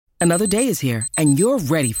Another day is here, and you're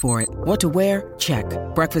ready for it. What to wear? Check.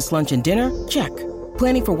 Breakfast, lunch, and dinner? Check.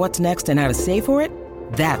 Planning for what's next and how to save for it?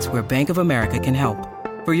 That's where Bank of America can help.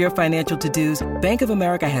 For your financial to-dos, Bank of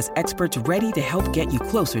America has experts ready to help get you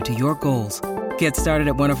closer to your goals. Get started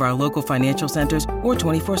at one of our local financial centers or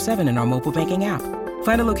 24/7 in our mobile banking app.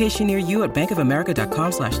 Find a location near you at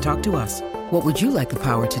bankofamerica.com/talktous. What would you like the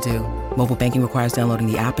power to do? Mobile banking requires downloading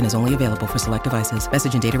the app and is only available for select devices.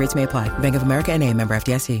 Message and data rates may apply. Bank of America N.A., member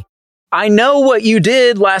FDIC. I know what you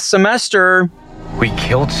did last semester. We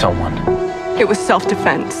killed someone. It was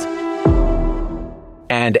self-defense.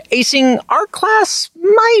 And acing art class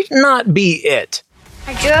might not be it.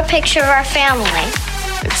 I drew a picture of our family.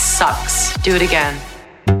 It sucks. Do it again.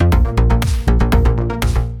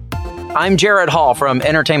 I'm Jared Hall from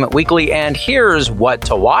Entertainment Weekly, and here's what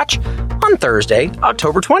to watch on Thursday,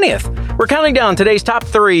 October 20th. We're counting down today's top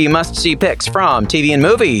 3 must-see picks from TV and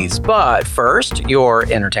movies. But first, your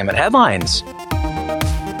entertainment headlines.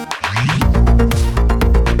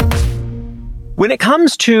 When it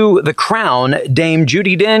comes to The Crown, Dame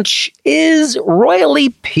Judi Dench is royally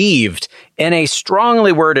peeved. In a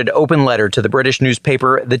strongly worded open letter to the British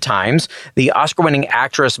newspaper The Times, the Oscar-winning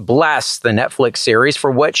actress blasts the Netflix series for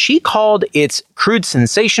what she called its crude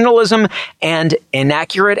sensationalism and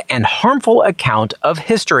inaccurate and harmful account of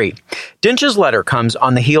history. Dench's letter comes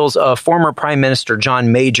on the heels of former Prime Minister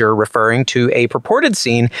John Major referring to a purported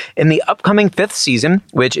scene in the upcoming 5th season,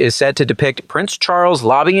 which is said to depict Prince Charles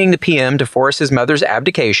lobbying the PM to force his mother's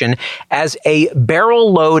abdication, as a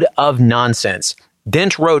barrel load of nonsense.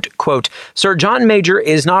 Dench wrote, quote, "Sir John Major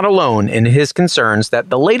is not alone in his concerns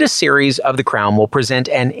that the latest series of The Crown will present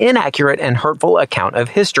an inaccurate and hurtful account of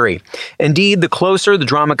history. Indeed, the closer the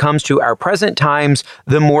drama comes to our present times,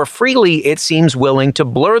 the more freely it seems willing to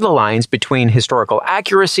blur the lines between historical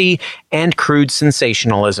accuracy and crude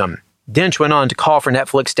sensationalism." Dench went on to call for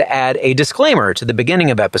Netflix to add a disclaimer to the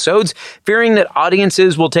beginning of episodes, fearing that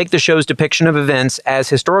audiences will take the show's depiction of events as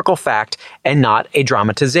historical fact and not a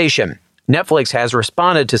dramatization. Netflix has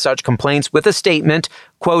responded to such complaints with a statement,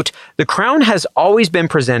 quote, "The Crown has always been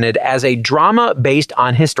presented as a drama based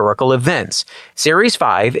on historical events. Series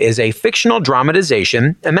 5 is a fictional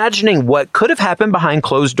dramatization, imagining what could have happened behind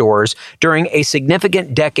closed doors during a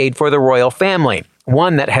significant decade for the royal family,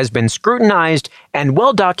 one that has been scrutinized and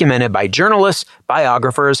well documented by journalists,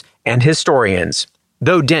 biographers, and historians."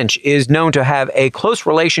 Though Dench is known to have a close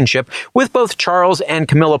relationship with both Charles and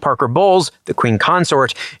Camilla Parker Bowles, the Queen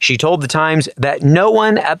Consort, she told The Times that no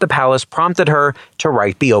one at the palace prompted her to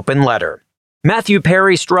write the open letter. Matthew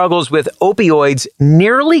Perry struggles with opioids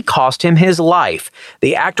nearly cost him his life.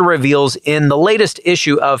 The actor reveals in the latest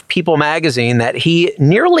issue of People magazine that he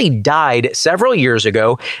nearly died several years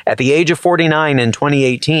ago at the age of 49 in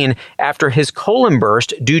 2018 after his colon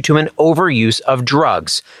burst due to an overuse of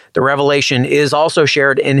drugs. The revelation is also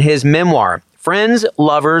shared in his memoir, Friends,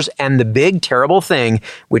 Lovers, and the Big Terrible Thing,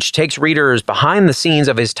 which takes readers behind the scenes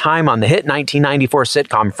of his time on the hit 1994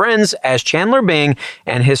 sitcom Friends as Chandler Bing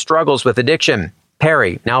and his struggles with addiction.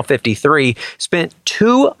 Perry, now 53, spent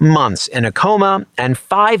 2 months in a coma and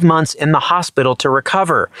 5 months in the hospital to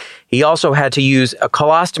recover. He also had to use a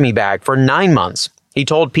colostomy bag for 9 months. He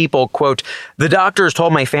told People, quote, "The doctors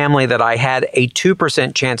told my family that I had a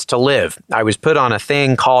 2% chance to live. I was put on a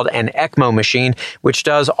thing called an ECMO machine, which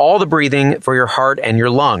does all the breathing for your heart and your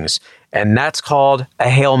lungs. And that's called a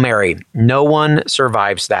Hail Mary. No one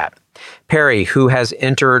survives that." Perry, who has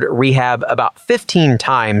entered rehab about 15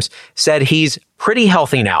 times, said he's pretty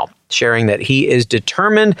healthy now, sharing that he is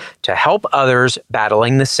determined to help others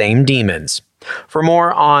battling the same demons. For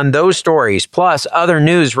more on those stories, plus other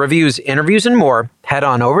news, reviews, interviews, and more, head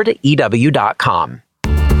on over to EW.com.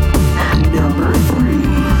 Number 3.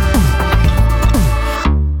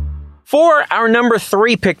 For our number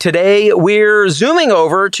 3 pick today, we're zooming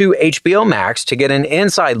over to HBO Max to get an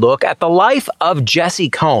inside look at the life of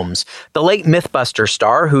Jessi Combs, the late Mythbusters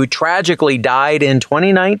star who tragically died in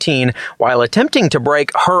 2019 while attempting to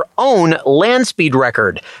break her own land speed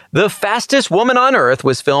record. The Fastest Woman on Earth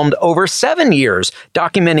was filmed over 7 years,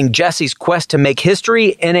 documenting Jessi's quest to make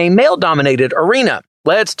history in a male-dominated arena.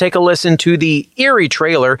 Let's take a listen to the eerie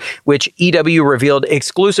trailer, which EW revealed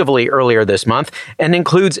exclusively earlier this month, and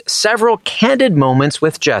includes several candid moments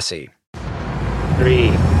with Jessi.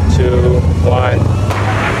 3, 2, 1.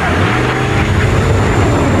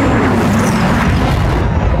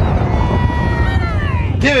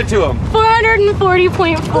 Give it to him.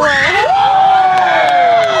 440.4.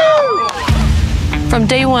 From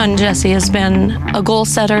day one, Jessi has been a goal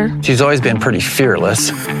setter. She's always been pretty fearless.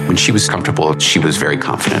 When she was comfortable, she was very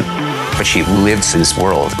confident. But she lives in this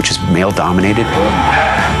world, which is male-dominated.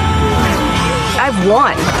 I I've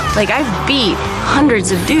won. Like, I've beat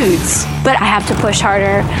hundreds of dudes. But I have to push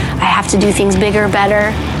harder. I have to do things bigger,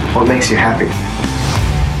 better. What makes you happy?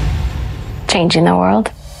 Changing the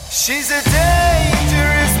world. She's a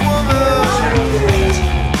dangerous woman.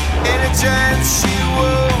 In a chance she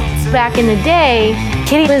won't. Back in the day,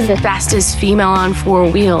 Kitty was the fastest female on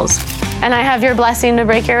 4 wheels. And I have your blessing to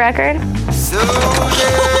break your record? So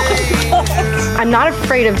I'm not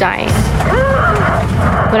afraid of dying,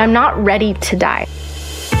 but I'm not ready to die.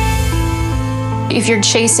 If you're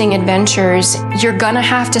chasing adventures, you're gonna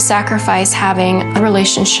have to sacrifice having a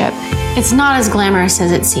relationship. It's not as glamorous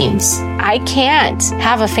as it seems. I can't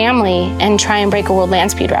have a family and try and break a world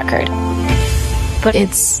land speed record. But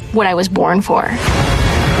it's what I was born for.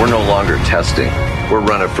 We're no longer testing. We're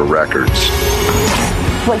running for records.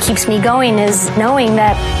 What keeps me going is knowing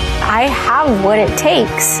that I have what it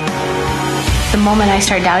takes. The moment I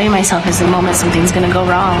start doubting myself is the moment something's gonna go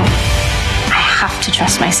wrong. I have to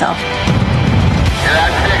trust myself.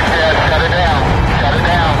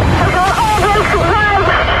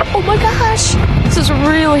 Oh my gosh, this is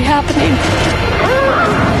really happening.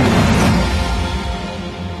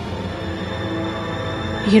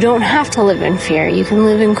 You don't have to live in fear. You can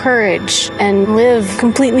live in courage and live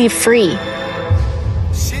completely free.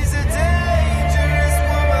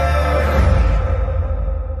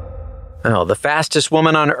 Well, The Fastest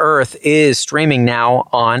Woman on Earth is streaming now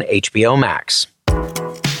on HBO Max.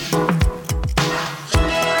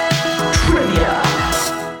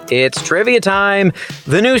 It's trivia time.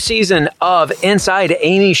 The new season of Inside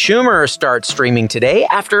Amy Schumer starts streaming today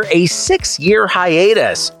after a 6-year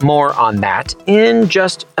hiatus. More on that in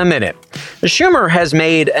just a minute. Schumer has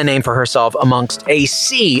made a name for herself amongst a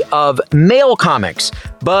sea of male comics,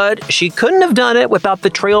 but she couldn't have done it without the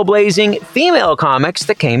trailblazing female comics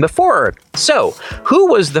that came before her. So, who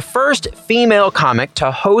was the first female comic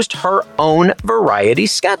to host her own variety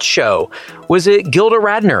sketch show? Was it Gilda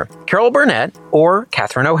Radner, Carol Burnett, or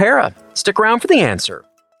Catherine O'Hara? Stick around for the answer.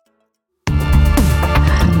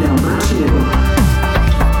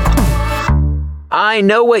 I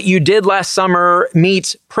Know What You Did Last Summer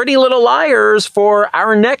meets Pretty Little Liars for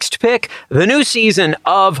our next pick, the new season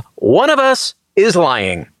of One of Us is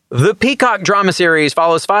Lying. The Peacock drama series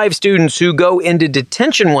follows 5 students who go into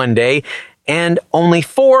detention one day, and only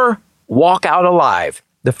 4 walk out alive.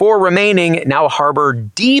 The 4 remaining now harbor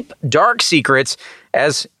deep, dark secrets,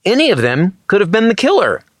 as any of them could have been the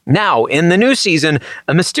killer. Now, in the new season,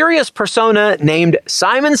 a mysterious persona named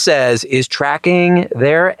Simon Says is tracking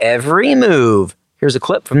their every move. Here's a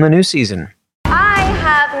clip from the new season. I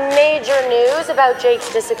have major news about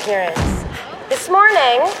Jake's disappearance. This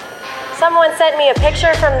morning, someone sent me a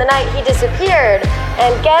picture from the night he disappeared,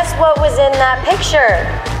 and guess what was in that picture?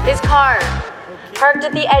 His car, parked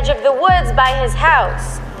at the edge of the woods by his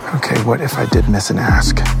house. Okay, what if I did miss an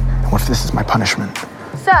ask? And what if this is my punishment?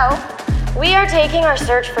 So, we are taking our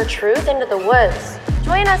search for truth into the woods.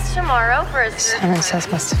 Join us tomorrow for a search. Simon Says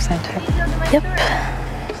must have sent her.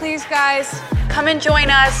 Yep. Please, guys, come and join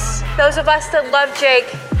us. Those of us that love Jake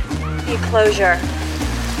need closure.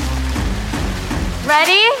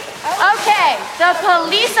 Ready? Okay, the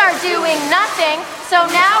police are doing nothing, so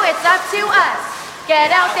now it's up to us. Get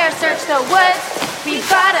out there, search the woods. We've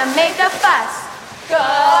gotta make a fuss. Go,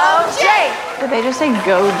 Jake! Did they just say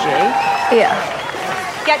go, Jake? Yeah.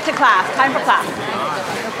 Get to class. Time for class.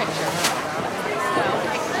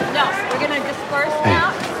 No, we're gonna disperse now.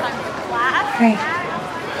 It's time for class. Hey.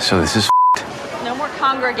 So this is No more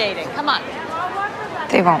congregating. Come on.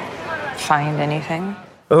 They won't find anything.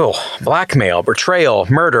 Oh, blackmail, betrayal,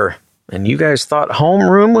 murder. And you guys thought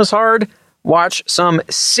homeroom was hard? Watch some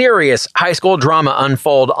serious high school drama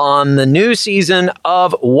unfold on the new season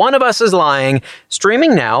of One of Us is Lying,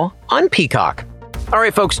 streaming now on Peacock. All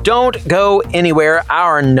right, folks, don't go anywhere.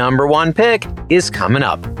 Our number 1 pick is coming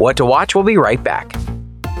up. What to watch, we'll be right back.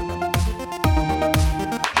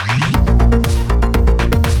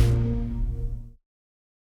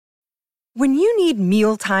 When you need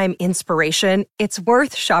mealtime inspiration, it's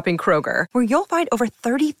worth shopping Kroger, where you'll find over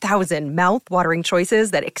 30,000 mouth-watering choices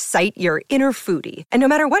that excite your inner foodie. And no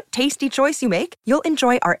matter what tasty choice you make, you'll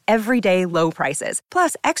enjoy our everyday low prices,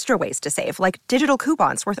 plus extra ways to save, like digital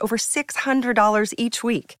coupons worth over $600 each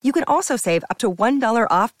week. You can also save up to $1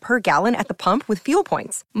 off per gallon at the pump with fuel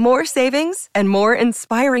points. More savings and more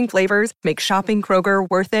inspiring flavors make shopping Kroger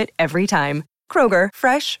worth it every time. Kroger,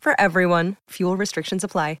 fresh for everyone. Fuel restrictions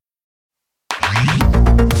apply.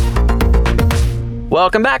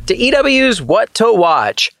 Welcome back to EW's What to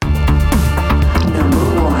Watch.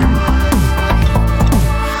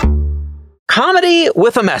 Comedy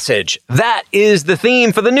with a message. That is the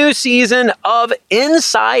theme for the new season of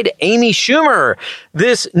Inside Amy Schumer.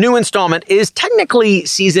 This new installment is technically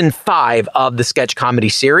season 5 of the sketch comedy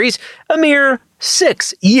series, a mere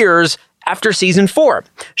 6 years after season 4.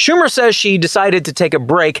 Schumer says she decided to take a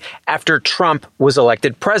break after Trump was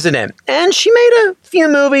elected president, and she made a few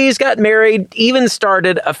movies, got married, even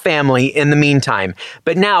started a family in the meantime.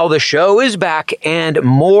 But now the show is back and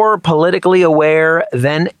more politically aware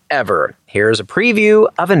than ever. Here's a preview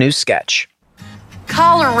of a new sketch.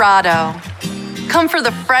 Colorado. Come for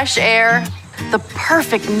the fresh air, the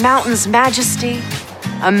perfect mountain's majesty,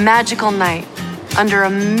 a magical night under a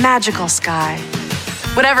magical sky.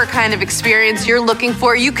 Whatever kind of experience you're looking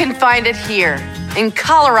for, you can find it here in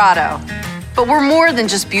Colorado. But we're more than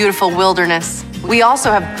just beautiful wilderness. We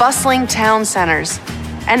also have bustling town centers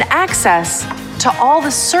and access to all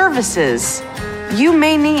the services you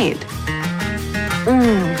may need.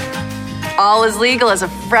 All is legal as a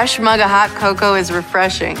fresh mug of hot cocoa is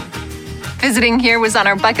refreshing. Visiting here was on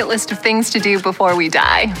our bucket list of things to do before we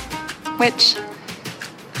die, which,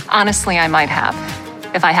 honestly, I might have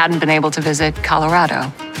if I hadn't been able to visit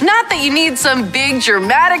Colorado. Not that you need some big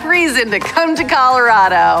dramatic reason to come to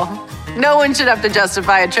Colorado. No one should have to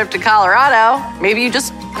justify a trip to Colorado. Maybe you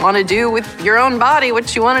just want to do with your own body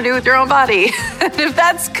what you want to do with your own body. And if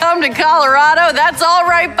that's come to Colorado, that's all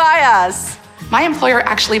right by us. My employer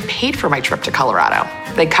actually paid for my trip to Colorado.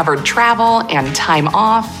 They covered travel and time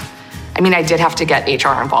off. I mean, I did have to get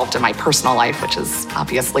HR involved in my personal life, which is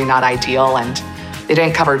obviously not ideal, and they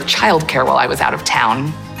didn't cover childcare while I was out of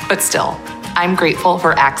town. But still, I'm grateful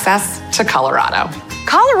for access to Colorado.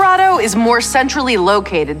 Colorado is more centrally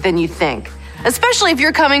located than you think, especially if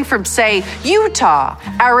you're coming from, say, Utah,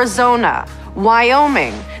 Arizona,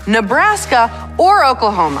 Wyoming, Nebraska, or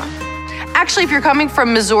Oklahoma. Actually, if you're coming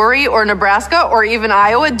from Missouri or Nebraska or even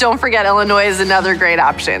Iowa, don't forget Illinois is another great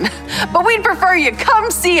option. But we'd prefer you come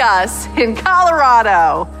see us in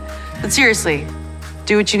Colorado. But seriously,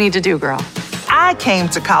 do what you need to do, girl. I came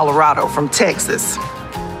to Colorado from Texas.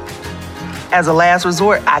 As a last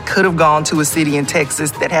resort, I could have gone to a city in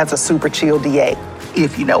Texas that has a super chill DA,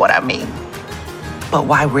 if you know what I mean. But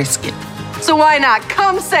why risk it? So why not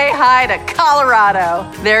come say hi to Colorado?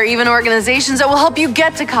 There are even organizations that will help you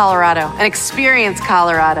get to Colorado and experience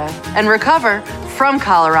Colorado and recover from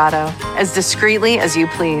Colorado as discreetly as you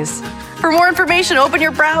please. For more information, open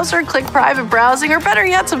your browser, click private browsing, or better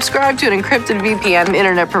yet, subscribe to an encrypted VPN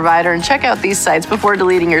internet provider and check out these sites before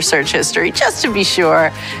deleting your search history, just to be sure.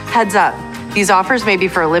 Heads up, these offers may be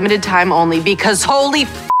for a limited time only because holy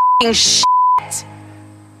f***ing shit.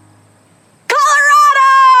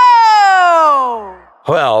 Colorado!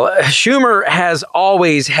 Well, Schumer has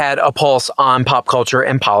always had a pulse on pop culture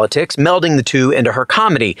and politics, melding the two into her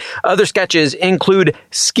comedy. Other sketches include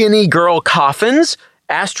Skinny Girl Coffins,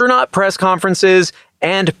 astronaut press conferences,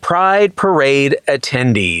 and Pride Parade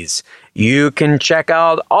attendees. You can check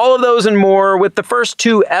out all of those and more with the first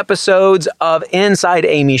 2 episodes of Inside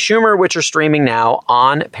Amy Schumer, which are streaming now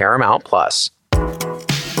on Paramount+.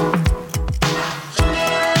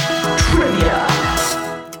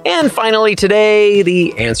 And finally today,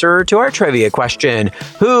 the answer to our trivia question.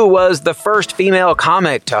 Who was the first female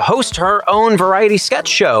comic to host her own variety sketch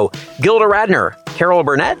show? Gilda Radner, Carol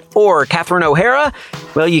Burnett, or Catherine O'Hara?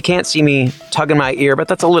 Well, you can't see me tugging my ear, but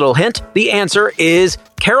that's a little hint. The answer is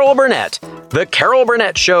Carol Burnett. The Carol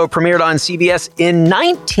Burnett Show premiered on CBS in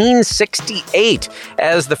 1968.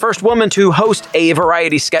 As the first woman to host a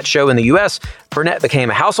variety sketch show in the U.S., Burnett became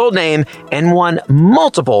a household name and won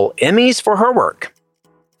multiple Emmys for her work.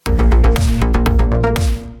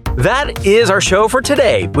 That is our show for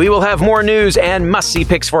today. We will have more news and must-see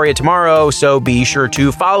picks for you tomorrow, so be sure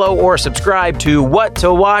to follow or subscribe to What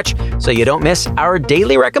to Watch so you don't miss our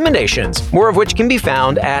daily recommendations, more of which can be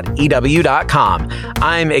found at EW.com.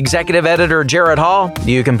 I'm Executive Editor Jared Hall.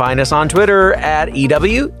 You can find us on Twitter at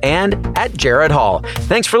EW and at Jared Hall.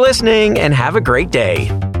 Thanks for listening and have a great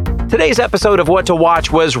day. Today's episode of What to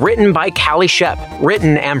Watch was written by Callie Shep,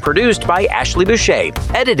 written and produced by Ashley Boucher,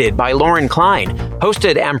 edited by Lauren Klein,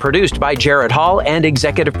 hosted and produced by Jared Hall, and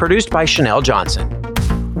executive produced by Chanel Johnson.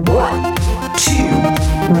 What to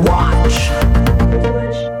Watch.